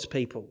of God's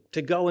people,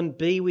 to go and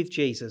be with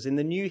Jesus in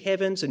the new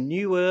heavens and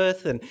new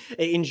earth and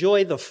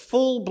enjoy the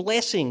full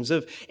blessings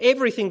of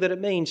everything that it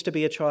means to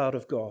be a child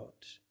of God.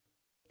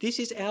 This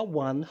is our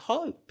one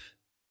hope.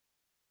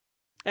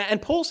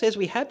 And Paul says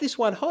we have this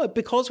one hope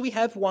because we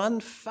have one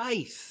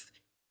faith.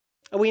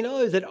 And we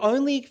know that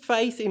only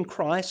faith in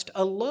Christ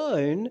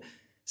alone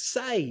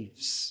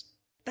saves.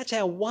 That's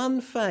our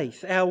one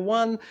faith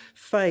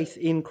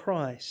in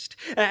Christ.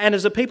 And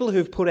as a people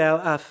who've put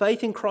our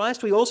faith in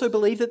Christ, we also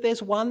believe that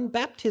there's one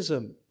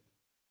baptism.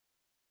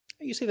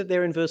 You see that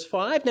there in verse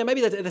 5. Now, maybe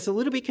that's a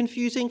little bit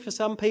confusing for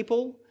some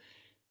people.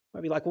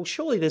 Maybe like, well,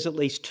 surely there's at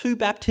least two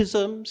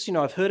baptisms. You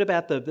know, I've heard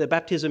about the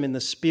baptism in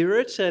the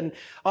Spirit, and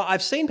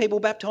I've seen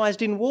people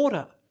baptised in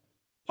water.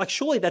 Like,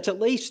 surely that's at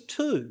least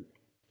two.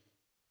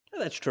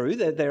 Well, that's true.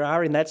 There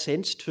are, in that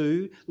sense,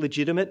 two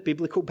legitimate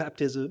biblical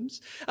baptisms.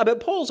 But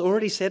Paul's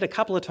already said a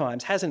couple of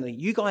times, hasn't he?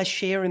 You guys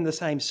share in the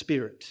same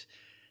Spirit.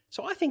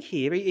 So I think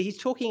here he's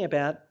talking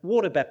about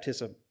water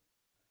baptism.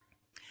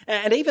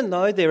 And even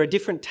though there are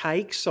different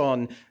takes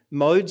on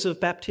modes of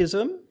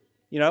baptism,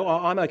 you know,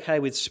 I'm okay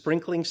with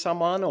sprinkling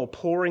someone or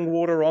pouring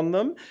water on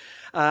them.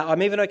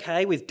 I'm even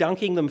okay with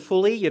dunking them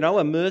fully, you know,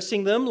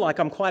 immersing them, like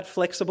I'm quite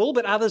flexible.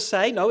 But others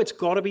say, no, it's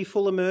got to be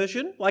full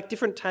immersion, like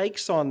different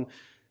takes on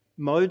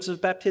modes of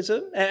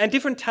baptism and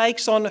different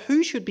takes on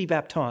who should be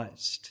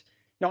baptised.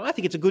 Now, I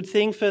think it's a good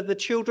thing for the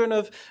children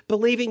of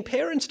believing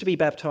parents to be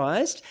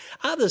baptised.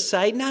 Others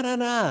say,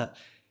 no.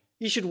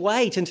 You should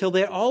wait until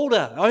they're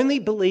older. Only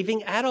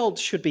believing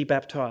adults should be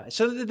baptised.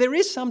 So there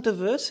is some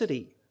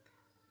diversity.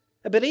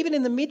 But even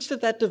in the midst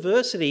of that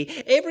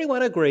diversity,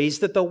 everyone agrees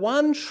that the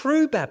one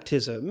true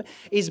baptism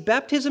is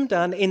baptism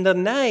done in the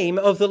name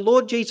of the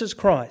Lord Jesus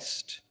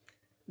Christ.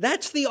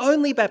 That's the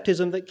only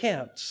baptism that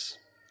counts.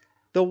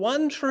 The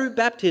one true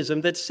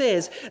baptism that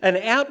says an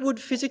outward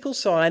physical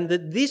sign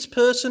that this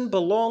person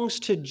belongs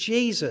to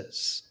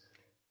Jesus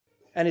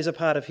and is a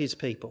part of his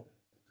people.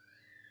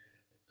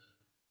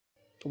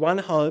 One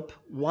hope,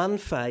 one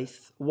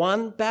faith,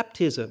 one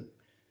baptism,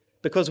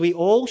 because we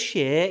all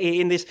share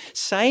in this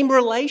same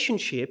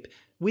relationship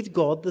with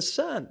God the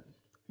Son,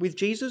 with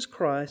Jesus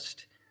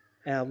Christ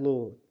our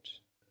Lord.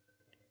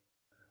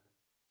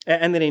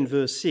 And then in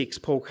verse 6,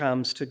 Paul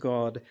comes to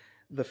God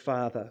the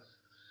Father.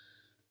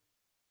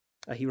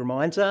 He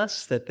reminds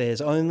us that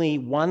there's only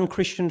one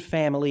Christian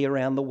family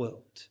around the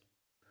world,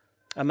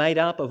 made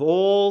up of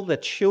all the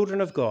children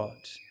of God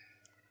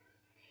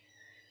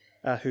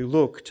who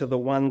look to the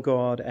one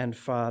God and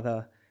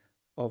Father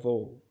of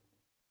all.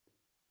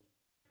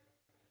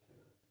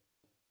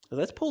 Well,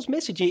 that's Paul's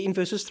message in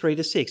verses 3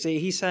 to 6.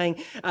 He's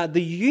saying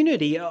the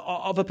unity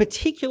of a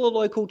particular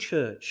local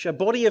church, a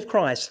body of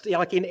Christ,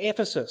 like in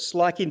Ephesus,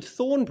 like in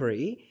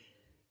Thornbury,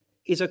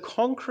 is a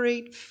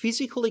concrete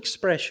physical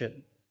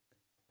expression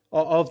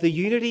of the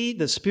unity,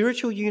 the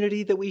spiritual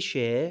unity that we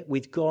share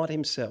with God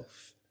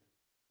himself,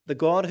 the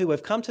God who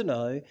we've come to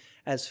know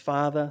as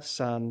Father,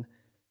 Son,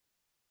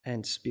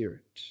 and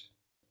Spirit.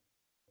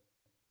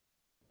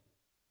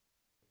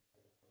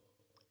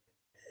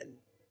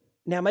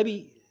 Now,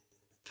 maybe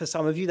for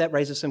some of you that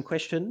raises some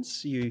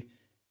questions. You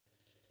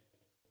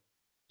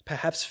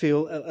perhaps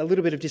feel a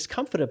little bit of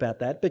discomfort about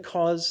that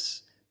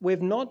because we're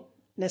not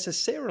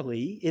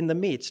necessarily in the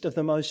midst of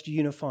the most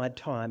unified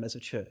time as a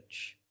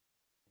church.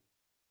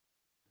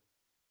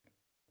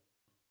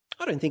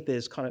 I don't think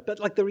there's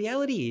but the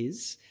reality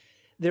is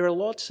there are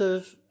lots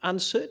of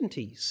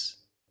uncertainties,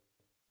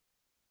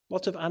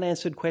 lots of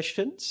unanswered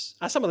questions.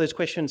 Some of those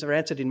questions are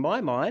answered in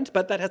my mind,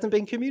 but that hasn't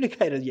been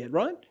communicated yet,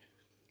 right?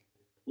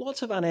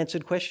 Lots of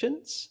unanswered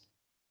questions.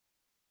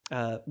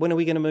 When are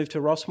we going to move to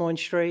Rossmoyne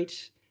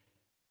Street?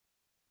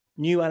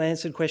 New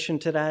unanswered question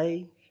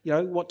today.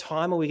 What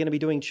time are we going to be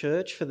doing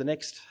church for the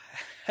next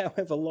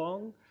however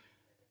long?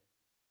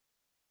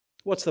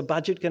 What's the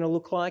budget going to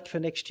look like for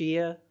next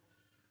year?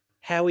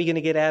 How are we going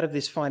to get out of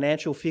this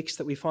financial fix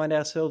that we find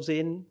ourselves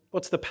in?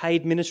 What's the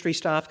paid ministry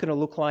staff going to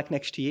look like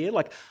next year?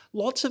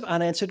 Lots of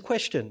unanswered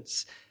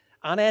questions.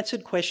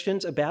 Unanswered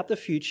questions about the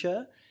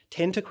future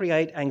tend to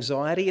create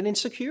anxiety and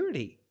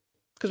insecurity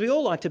because we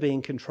all like to be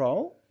in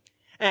control.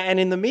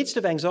 And in the midst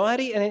of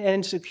anxiety and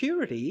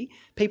insecurity,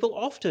 people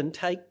often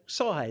take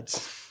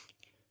sides.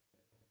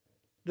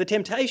 The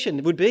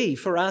temptation would be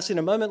for us in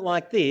a moment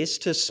like this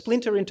to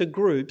splinter into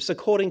groups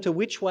according to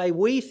which way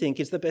we think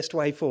is the best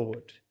way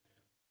forward.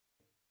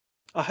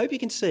 I hope you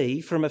can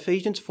see from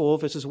Ephesians 4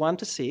 verses 1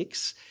 to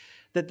 6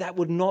 that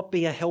would not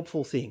be a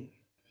helpful thing.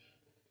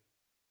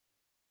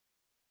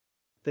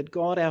 That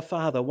God our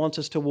Father wants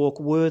us to walk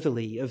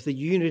worthily of the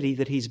unity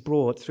that he's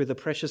brought through the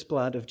precious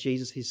blood of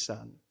Jesus his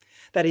Son.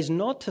 That is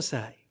not to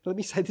say, let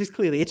me say this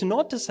clearly, it's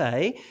not to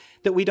say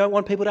that we don't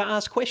want people to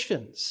ask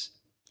questions,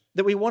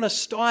 that we want to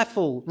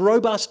stifle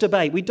robust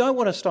debate. We don't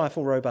want to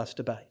stifle robust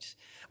debate.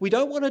 We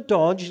don't want to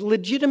dodge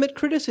legitimate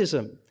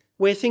criticism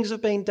where things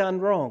have been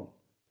done wrong.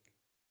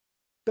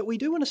 But we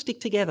do want to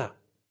stick together.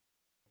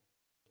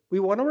 We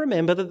want to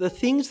remember that the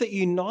things that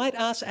unite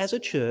us as a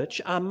church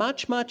are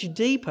much, much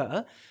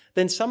deeper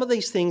than some of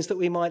these things that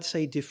we might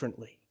see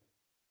differently.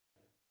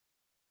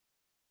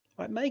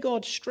 May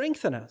God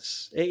strengthen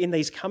us in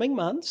these coming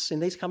months, in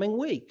these coming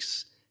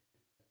weeks,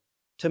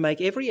 to make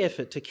every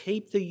effort to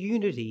keep the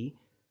unity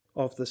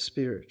of the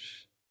Spirit.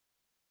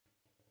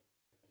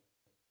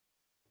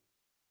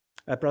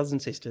 Brothers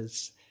and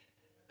sisters,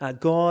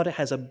 God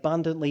has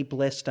abundantly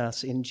blessed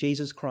us in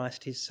Jesus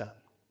Christ, his Son.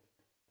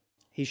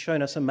 He's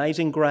shown us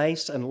amazing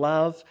grace and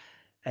love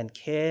and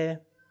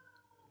care,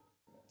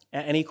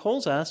 and he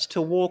calls us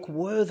to walk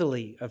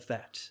worthily of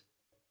that,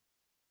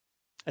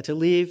 to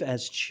live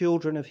as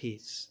children of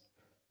his.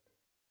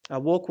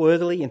 Walk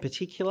worthily in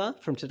particular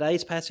from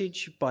today's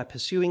passage by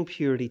pursuing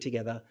purity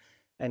together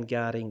and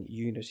guarding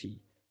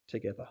unity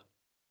together.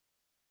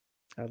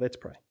 Let's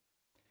pray.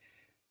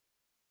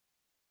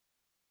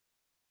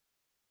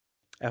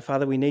 Our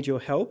Father, we need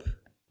your help,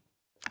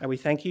 and we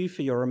thank you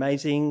for your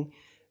amazing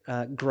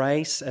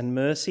grace and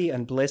mercy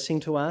and blessing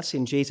to us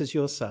in Jesus,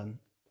 your Son.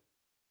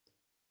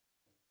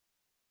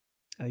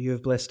 You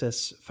have blessed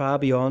us far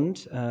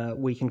beyond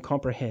we can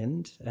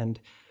comprehend and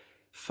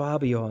far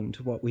beyond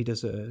what we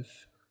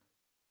deserve.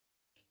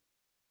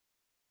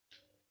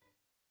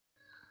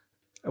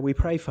 We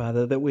pray,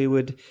 Father, that we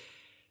would,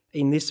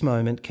 in this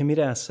moment, commit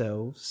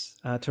ourselves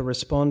to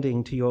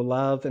responding to your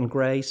love and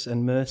grace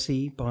and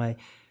mercy by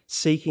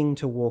seeking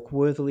to walk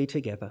worthily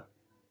together.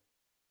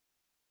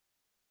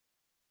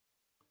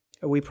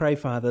 We pray,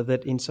 Father,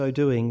 that in so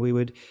doing we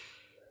would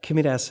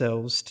commit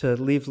ourselves to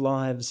live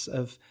lives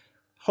of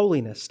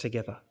holiness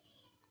together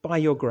by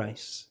your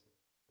grace,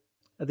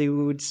 that we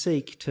would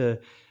seek to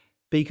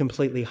be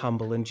completely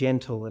humble and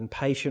gentle and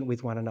patient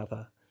with one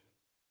another,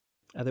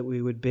 that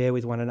we would bear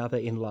with one another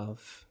in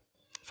love.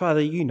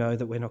 Father, you know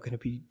that we're not going to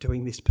be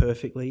doing this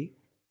perfectly,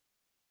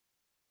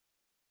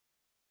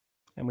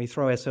 and we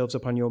throw ourselves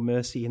upon your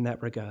mercy in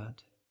that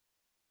regard.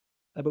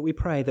 But we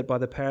pray that by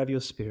the power of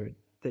your Spirit,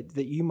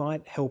 that you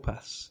might help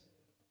us.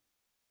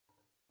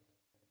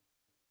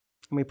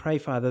 And we pray,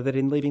 Father, that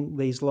in living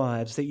these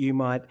lives, that you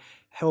might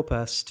help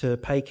us to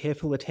pay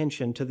careful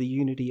attention to the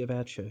unity of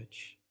our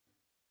church,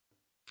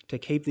 to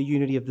keep the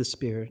unity of the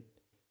Spirit,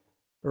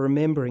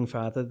 remembering,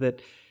 Father,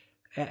 that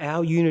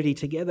our unity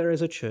together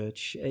as a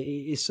church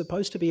is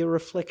supposed to be a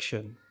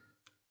reflection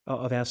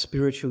of our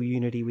spiritual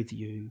unity with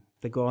you,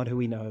 the God who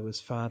we know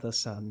as Father,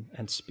 Son,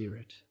 and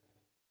Spirit.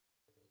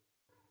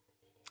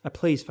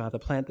 Please, Father,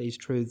 plant these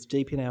truths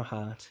deep in our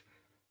heart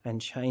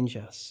and change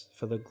us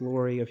for the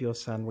glory of your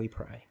Son, we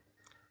pray.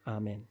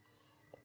 Amen.